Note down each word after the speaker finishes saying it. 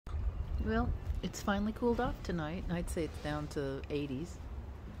Well, it's finally cooled off tonight. I'd say it's down to 80s.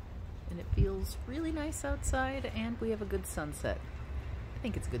 And it feels really nice outside, and we have a good sunset. I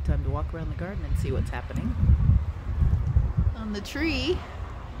think it's a good time to walk around the garden and see what's happening. On the tree,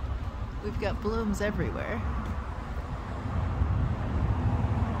 we've got blooms everywhere.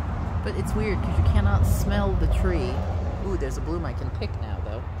 But it's weird because you cannot smell the tree. Ooh, there's a bloom I can pick now,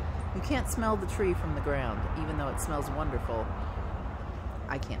 though. You can't smell the tree from the ground, even though it smells wonderful.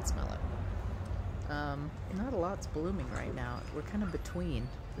 I can't smell it. Not a lot's blooming right now. We're kind of between.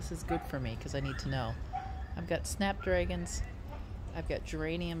 This is good for me because I need to know. I've got snapdragons. I've got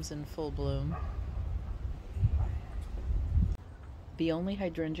geraniums in full bloom. The only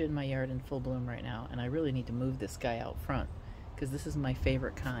hydrangea in my yard in full bloom right now, and I really need to move this guy out front because this is my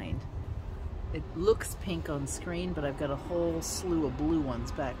favorite kind. It looks pink on screen, but I've got a whole slew of blue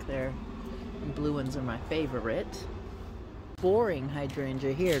ones back there. And blue ones are my favorite. Boring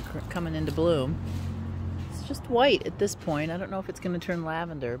hydrangea here coming into bloom. It's just white at this point. I don't know if it's going to turn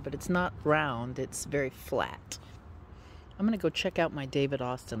lavender, but it's not round. It's very flat. I'm going to go check out my David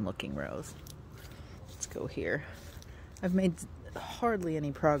Austin looking rose. Let's go here. I've made hardly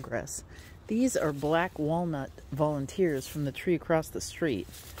any progress. These are black walnut volunteers from the tree across the street,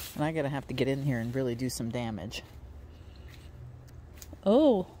 and I gotta have to get in here and really do some damage.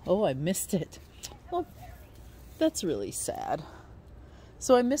 Oh, I missed it. Well, that's really sad.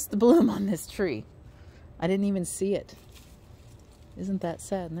 So I missed the bloom on this tree. I didn't even see it. Isn't that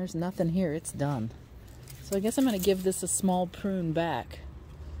sad? And there's nothing here. It's done. So I guess I'm gonna give this a small prune back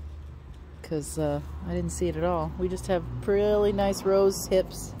because I didn't see it at all. We just have really nice rose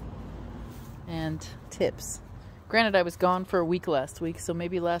hips and tips. Granted, I was gone for a week last week, so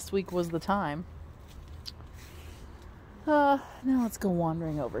maybe last week was the time. Now let's go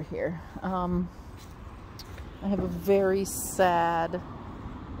wandering over here. I have a very sad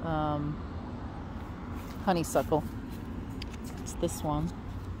honeysuckle. It's this one,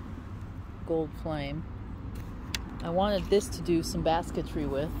 Gold Flame. I wanted this to do some basketry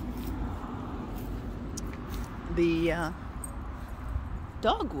with. The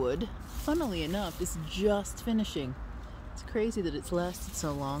dogwood, funnily enough, is just finishing. It's crazy that it's lasted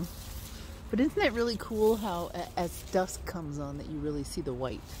so long. But isn't it really cool how as dusk comes on that you really see the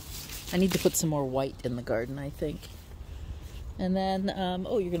white? I need to put some more white in the garden, I think. And then,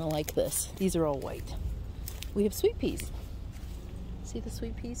 oh, you're gonna like this. These are all white. We have sweet peas. See the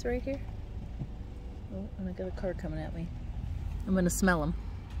sweet peas right here? Oh, and I got a car coming at me. I'm gonna smell them.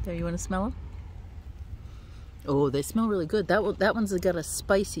 There, you wanna smell them? Oh, they smell really good. That one's got a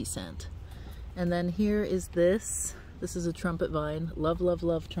spicy scent. And then here is this. This is a trumpet vine. Love, love,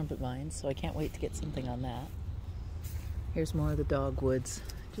 love trumpet vines. So I can't wait to get something on that. Here's more of the dogwoods.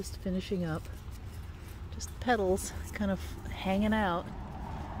 Just finishing up. Just petals kind of hanging out.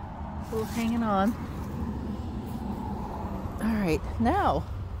 A little hanging on. All right, now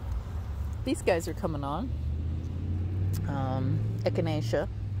these guys are coming on. Echinacea.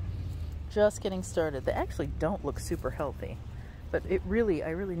 Just getting started. They actually don't look super healthy, but I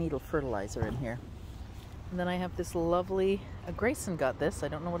really need a fertilizer in here. And then I have this lovely, Grayson got this, I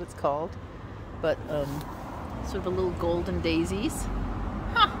don't know what it's called, but sort of a little golden daisies.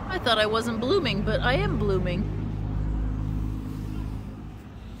 Huh, I thought I wasn't blooming, but I am blooming.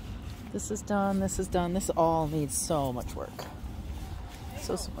 This is done, this is done. This all needs so much work.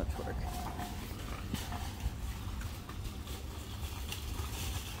 So much work.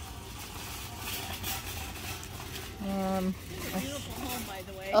 Beautiful home, by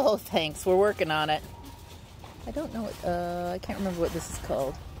the way. Oh, thanks. We're working on it. I don't know what, I can't remember what this is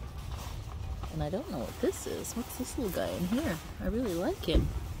called. And I don't know what this is. What's this little guy in here? I really like him.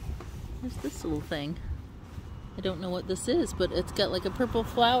 There's this little thing. I don't know what this is, but it's got like a purple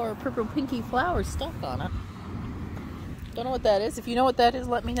flower, purple pinky flower stuck on it. Don't know what that is. If you know what that is,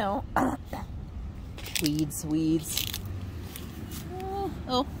 let me know. Weeds.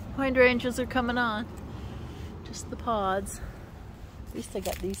 Oh, hydrangeas are coming on. Just the pods. At least I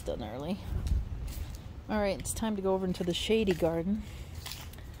got these done early. Alright, it's time to go over into the shady garden.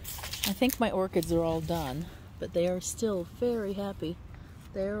 I think my orchids are all done, but they are still very happy.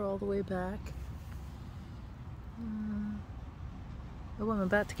 They're all the way back. Oh, I'm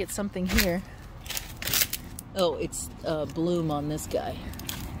about to get something here. Oh, it's bloom on this guy.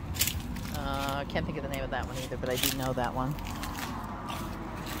 I can't think of the name of that one either, but I do know that one.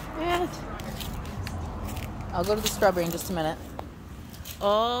 And I'll go to the strawberry in just a minute.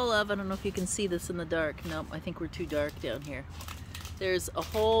 All of, I don't know if you can see this in the dark. Nope, I think we're too dark down here. There's a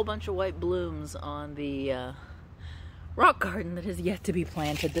whole bunch of white blooms on the rock garden that has yet to be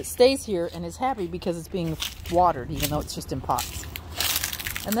planted, that stays here and is happy because it's being watered, even though it's just in pots.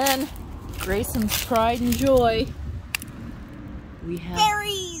 And then Grayson's pride and joy. We have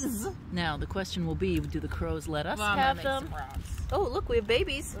Berries! Now the question will be, do the crows let us Well, I'm gonna have make them? some rocks. Oh, look, we have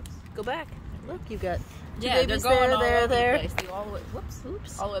babies. Oops. Go back. Look, you've got two Yeah, they're babies going there, all over there. the place. They go all the way, whoops,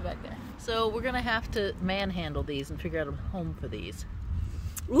 Oops. all the way back there. So we're gonna have to manhandle these and figure out a home for these.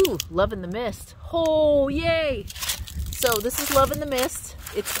 Ooh, Love in the Mist. Oh, yay! So this is Love in the Mist.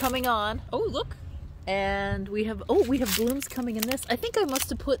 It's coming on. Oh, look. And we have blooms coming in this. I think I must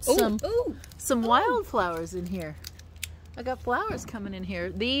have put some wildflowers in here. I got flowers coming in here.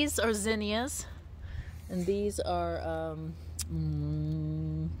 These are zinnias, and these are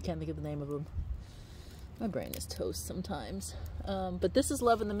can't think of the name of them. My brain is toast sometimes. But this is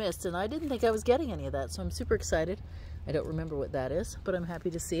Love in the Mist, and I didn't think I was getting any of that, so I'm super excited. I don't remember what that is, but I'm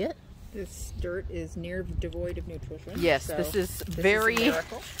happy to see it. This dirt is near devoid of nutrition. Yes, so this is very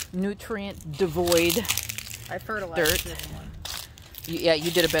nutrient devoid I fertilized dirt. this one. Yeah,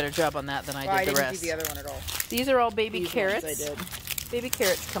 you did a better job on that than I did the rest. I didn't do the other one at all. These are all baby These carrots. ones I did. Baby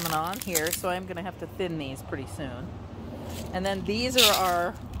carrots coming on here, so I'm going to have to thin these pretty soon. And then these are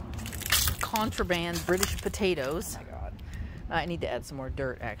our contraband British potatoes. Oh my God. I need to add some more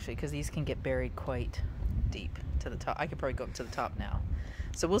dirt, actually, because these can get buried quite deep to the top. I could probably go up to the top now.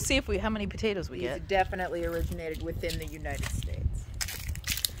 So we'll see if how many potatoes we get. These definitely originated within the United States.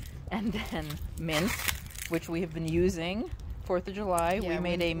 And then mint, which we have been using 4th of July. Yeah, we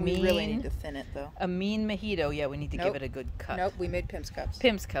made a mean. We really need to thin it though. A mean mojito. Yeah, we need to give it a good cut. Nope, we made Pimm's cups.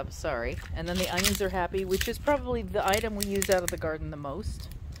 Pimm's cups, sorry. And then the onions are happy, which is probably the item we use out of the garden the most.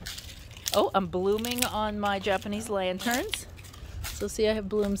 Oh, I'm blooming on my Japanese lanterns. So see, I have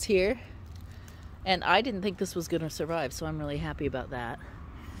blooms here. And I didn't think this was going to survive, so I'm really happy about that.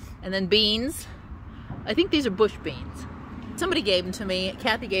 And then beans. I think these are bush beans. Somebody gave them to me.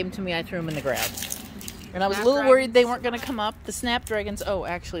 Kathy gave them to me. I threw them in the ground. And I was a little worried they weren't going to come up. The snapdragons. Oh,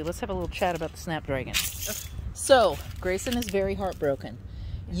 actually, let's have a little chat about the snapdragons. So, Grayson is very heartbroken.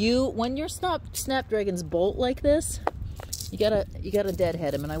 When your snapdragons bolt like this, you gotta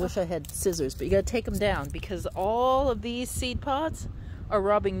deadhead them. And I wish I had scissors, but you gotta take them down because all of these seed pods are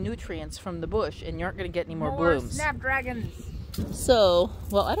robbing nutrients from the bush, and you aren't gonna get any more blooms. Snapdragons. So,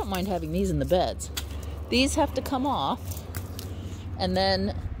 well, I don't mind having these in the beds. These have to come off, and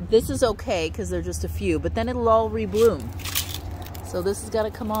then this is okay because they're just a few, but then it'll all rebloom. So this has got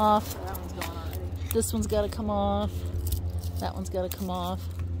to come off. That one's gone already. This one's got to come off. That one's got to come off.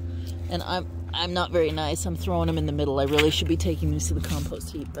 And I'm not very nice. I'm throwing them in the middle. I really should be taking these to the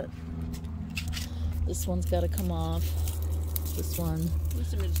compost heap, but this one's got to come off. This one.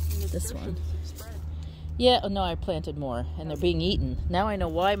 This one. Yeah, oh no, I planted more, and they're being eaten. Now I know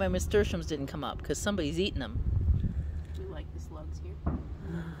why my nasturtiums didn't come up, because somebody's eating them. Do you like the slugs here?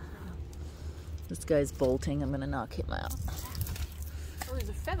 This guy's bolting. I'm going to knock him out. Oh, there's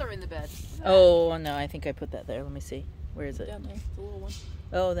a feather in the bed. Oh, no, I think I put that there. Let me see. Where is it? Down there, the little one.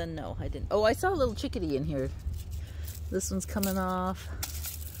 Oh, then no, I didn't. Oh, I saw a little chickadee in here. This one's coming off.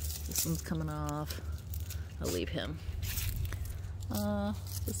 This one's coming off. I'll leave him.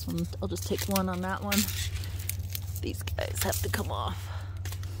 This one, I'll just take one on that one. These guys have to come off.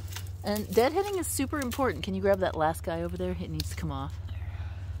 And deadheading is super important. Can you grab that last guy over there? It needs to come off.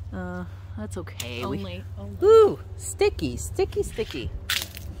 That's okay. Only. Ooh, sticky, sticky, sticky.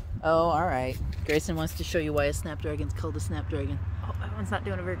 Oh, all right. Grayson wants to show you why a snapdragon's called a snapdragon. Oh, that one's not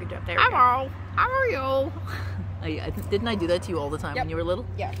doing a very good job. There Hello. How are you? Didn't I do that to you all the time when you were little?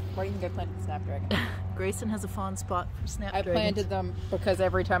 Yeah. Why do you think I planted the snapdragon? Grayson has a fond spot for snapdragons. I planted them because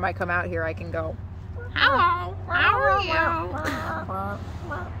every time I come out here, I can go, hello, how are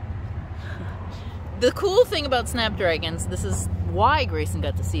you? The cool thing about snapdragons, this is why Grayson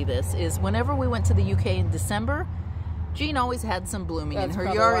got to see this, is whenever we went to the UK in December, Jean always had some blooming in her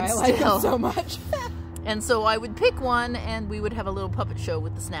yard still. I like them so much. And so I would pick one and we would have a little puppet show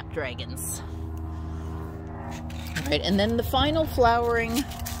with the snapdragons. All right, and then the final flowering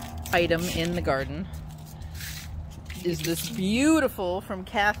item in the garden is this beautiful, from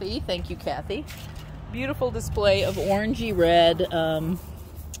Kathy, thank you Kathy, beautiful display of orangey red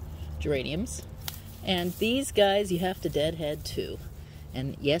geraniums. And these guys you have to deadhead too.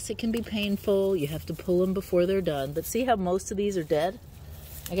 And yes, it can be painful. You have to pull them before they're done. But see how most of these are dead?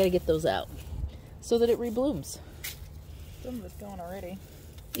 I gotta get those out so that it reblooms. Some of it's gone already.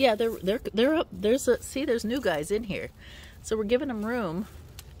 Yeah, they're up. There's new guys in here. So we're giving them room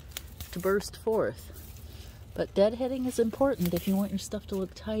to burst forth. But deadheading is important if you want your stuff to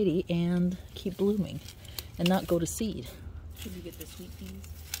look tidy and keep blooming and not go to seed. Did you get the sweet peas?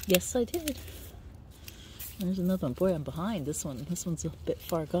 Yes, I did. There's another one. Boy, I'm behind. This one's a bit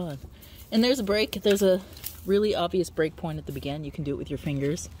far gone. And there's a break. There's a really obvious break point at the beginning. You can do it with your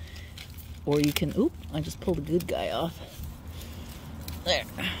fingers. Or you can, oop, I just pulled a good guy off. There.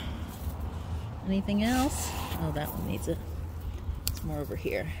 Anything else? Oh, that one needs it. It's more over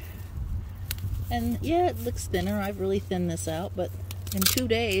here. And yeah, it looks thinner. I've really thinned this out, but in 2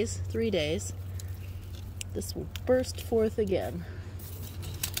 days, 3 days, this will burst forth again.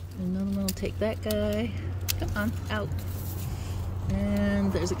 And then we'll take that guy. Come on, out.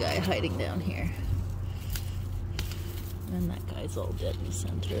 And there's a guy hiding down here. And that guy's all dead in the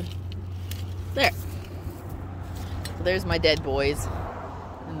center. There. So there's my dead boys.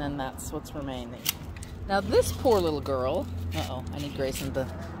 And then that's what's remaining. Now this poor little girl, uh-oh, I need Grayson to,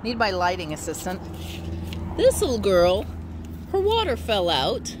 need my lighting assistant. This little girl, her water fell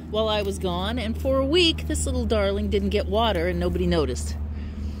out while I was gone, and for a week this little darling didn't get water and nobody noticed.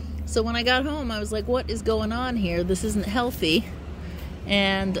 So when I got home I was like, what is going on here? This isn't healthy.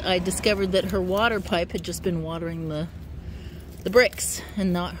 And I discovered that her water pipe had just been watering the bricks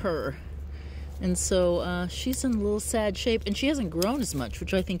and not her. And so she's in a little sad shape, and she hasn't grown as much,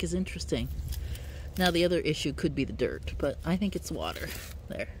 which I think is interesting. Now the other issue could be the dirt, but I think it's water.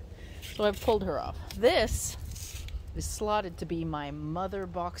 There. So I've pulled her off. This is slotted to be my mother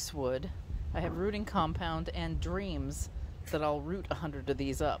boxwood. I have rooting compound and dreams that I'll root 100 of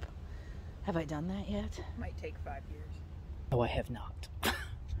these up. Have I done that yet? Might take 5 years. Oh, I have not.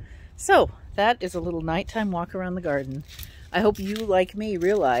 So that is a little nighttime walk around the garden. I hope you, like me,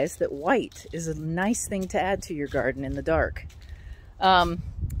 realize that white is a nice thing to add to your garden in the dark.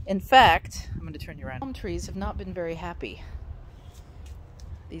 In fact, I'm going to turn you around. Palm trees have not been very happy.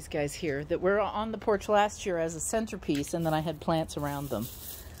 These guys here that were on the porch last year as a centerpiece, and then I had plants around them.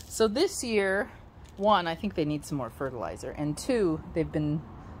 So this year, one, I think they need some more fertilizer, and two, they've gotten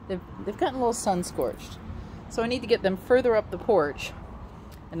a little sun scorched. So I need to get them further up the porch,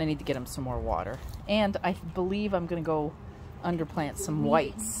 and I need to get them some more water. And I believe I'm going to go underplant some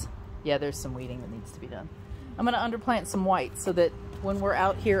whites. Yeah, there's some weeding that needs to be done. I'm going to underplant some whites so that when we're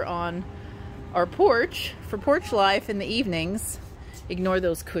out here on our porch for porch life in the evenings, ignore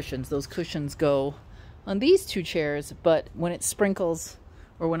those cushions. Those cushions go on these two chairs, but when it sprinkles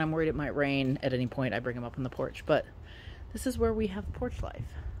or when I'm worried it might rain at any point, I bring them up on the porch. But this is where we have porch life.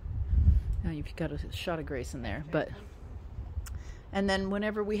 Now you've got a shot of Grace in there, but and then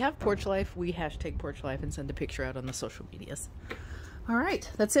whenever we have porch life, we hashtag porch life and send a picture out on the social medias. All right,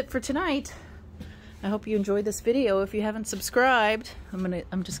 that's it for tonight. I hope you enjoyed this video. If you haven't subscribed,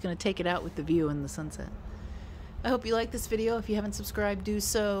 I'm just gonna take it out with the view and the sunset. I hope you like this video. If you haven't subscribed, do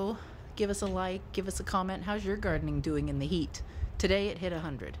so. Give us a like, give us a comment. How's your gardening doing in the heat? Today it hit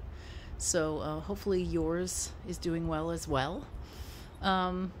 100. So hopefully yours is doing well as well.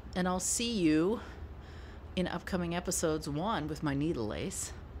 And I'll see you in upcoming episodes. 1 with my needle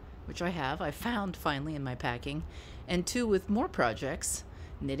lace, which I found finally in my packing, and 2 with more projects: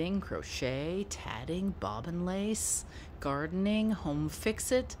 knitting, crochet, tatting, bobbin lace, gardening, home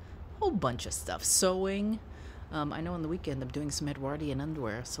fix-it, a whole bunch of stuff, sewing. I know on the weekend I'm doing some Edwardian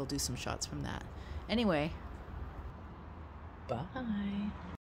underwear, so I'll do some shots from that. Anyway, bye.